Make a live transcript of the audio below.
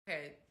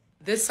Okay,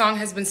 this song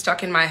has been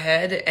stuck in my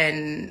head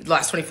and the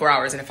last 24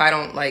 hours. And if I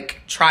don't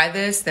like try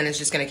this, then it's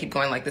just gonna keep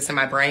going like this in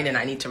my brain and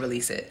I need to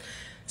release it.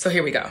 So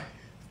here we go.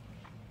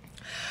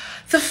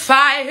 The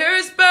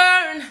fires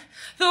burn,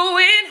 the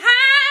wind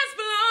has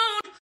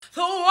blown,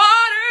 the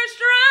water's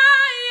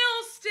dry,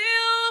 you'll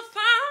still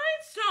find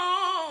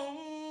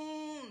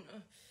stone.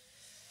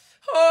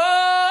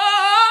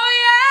 Oh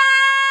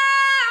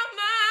yeah,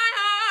 my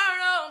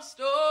heart of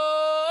stone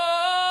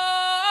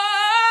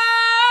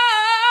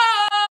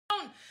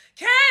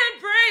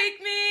can't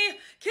break me,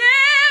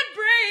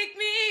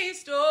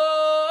 stone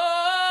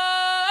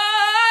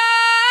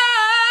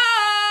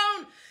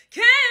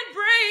can't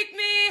break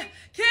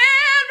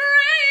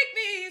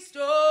me,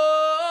 stone.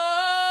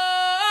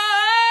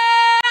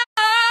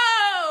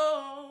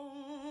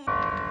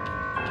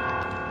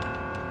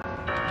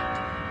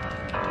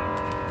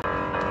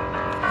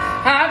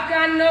 I've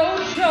got no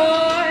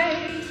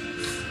choice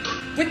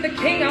with the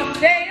king I'll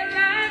stay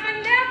alive. I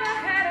never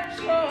had a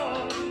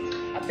choice.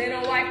 I've been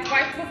a wife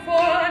twice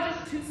before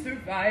just to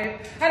survive.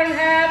 I don't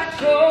have a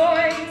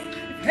choice.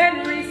 If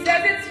Henry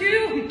says it's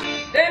you,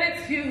 then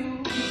it's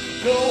you.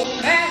 No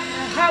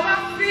matter how I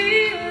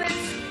feel,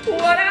 it's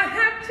what I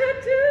have to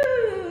do.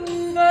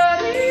 But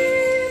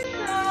it's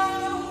so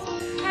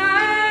I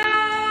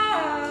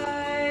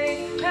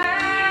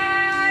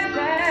had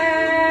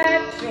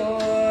that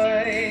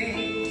choice.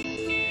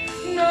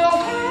 No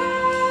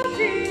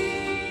holding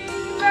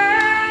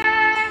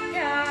back,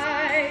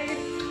 I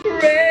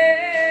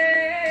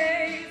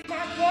raise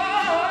my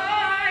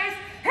voice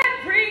and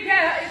pray,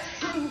 yeah, it's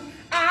true.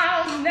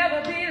 I'll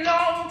never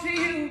belong to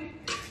you,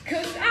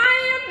 'cause I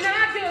am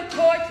not your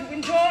toy to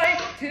enjoy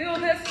till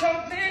there's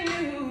something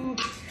new.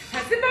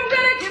 As if I'm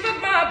gonna give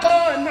up my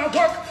boy, my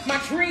work, my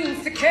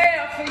dreams to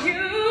care for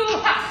you.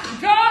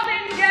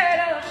 Darling, get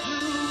up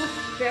through.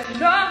 There's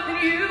nothing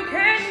you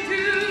can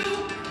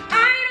do.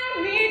 I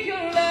don't need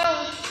your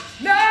love.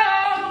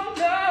 No,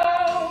 no,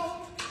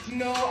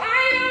 no,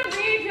 I don't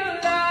need your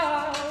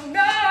love.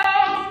 No,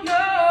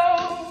 no,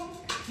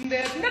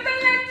 there's nothing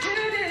left to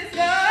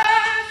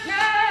discuss.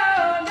 No,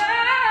 no,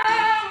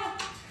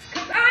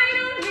 'cause I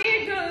don't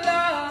need your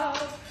love.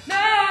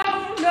 No,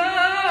 no.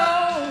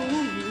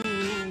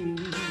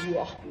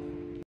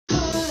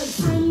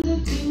 I'm the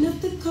queen of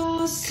the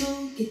castle.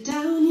 Get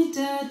down, you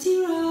dirty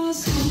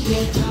rascal.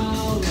 Get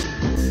down.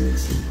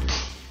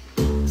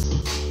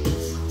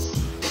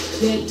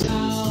 Get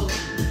down.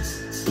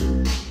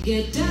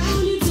 Get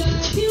down, you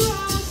dirty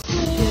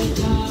rascal. Get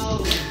down.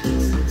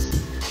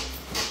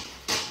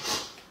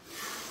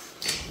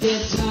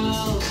 Get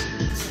down.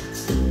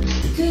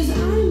 'Cause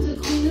I'm the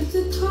queen of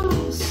the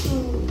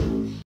castle.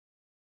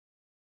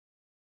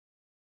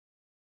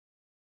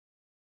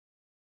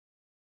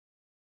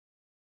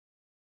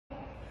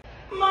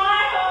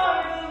 My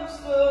heart of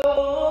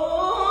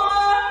stone,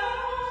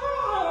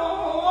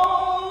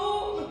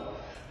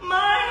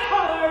 my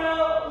heart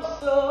of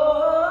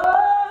stone.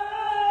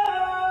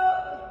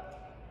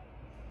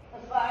 The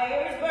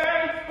fires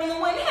burn when the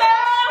wind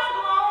has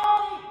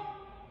blown.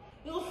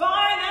 You'll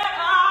find that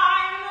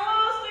I'm no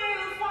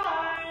still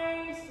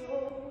fine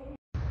stone.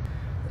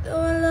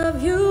 Though I love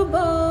you,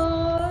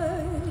 boy,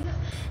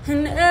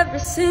 in every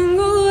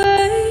single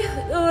way.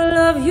 Though I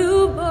love you,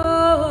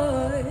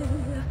 boy,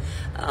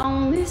 I'll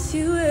miss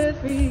you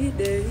every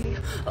day.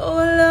 Oh, I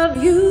love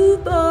you,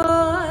 boy.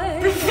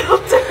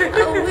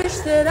 I wish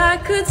that I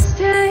could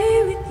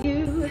stay with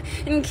you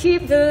and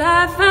keep the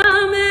life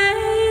I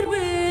made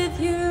with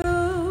you.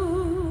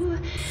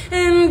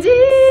 And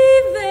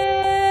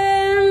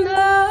even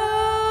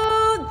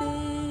though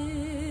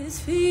this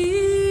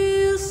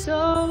feels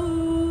so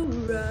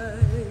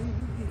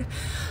right,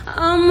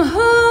 I'm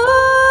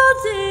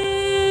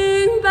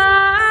holding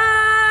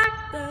back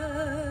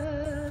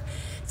the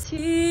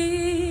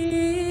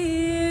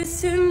tears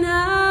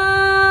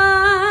tonight.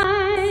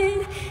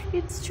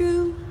 It's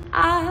true,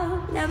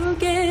 I'll never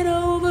get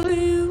over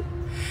you,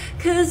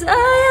 'cause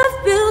I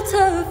have built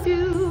a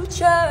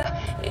future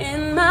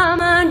in my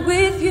mind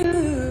with you.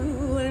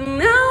 And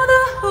now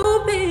the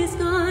hope is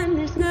gone,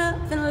 there's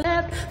nothing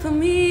left for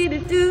me to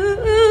do.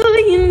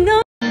 You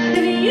know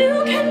that you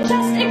can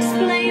just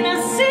explain a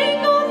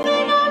single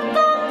thing I've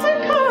done to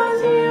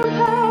cause you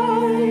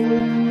pain.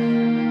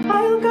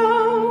 I'll go.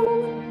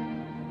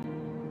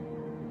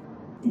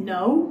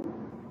 No,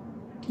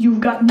 you've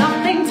got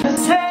nothing to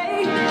say.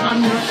 I'm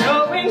not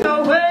going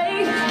away.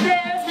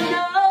 There's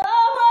no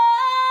way.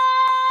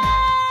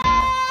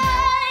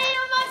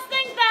 You must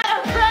think that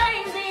I'm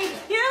crazy.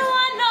 You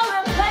want no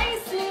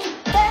replacing,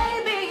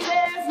 baby.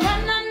 There's no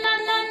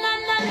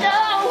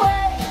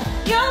way.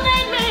 You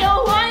made me a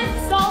wife,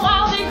 so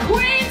I'll be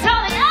queen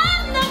till the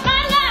end of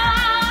my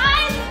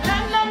life.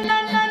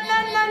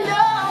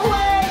 No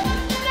way.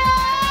 No.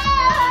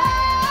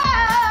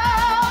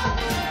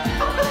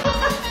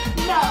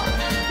 No.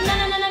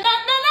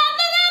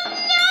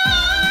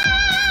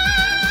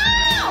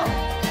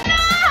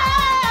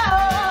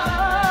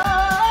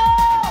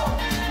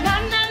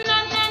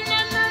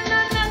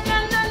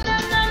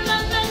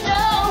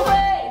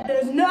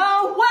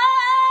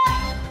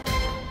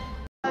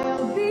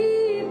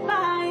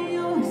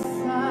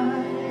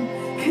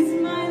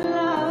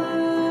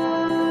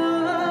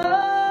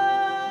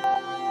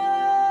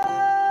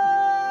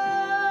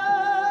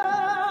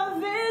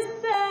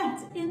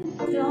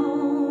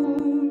 know.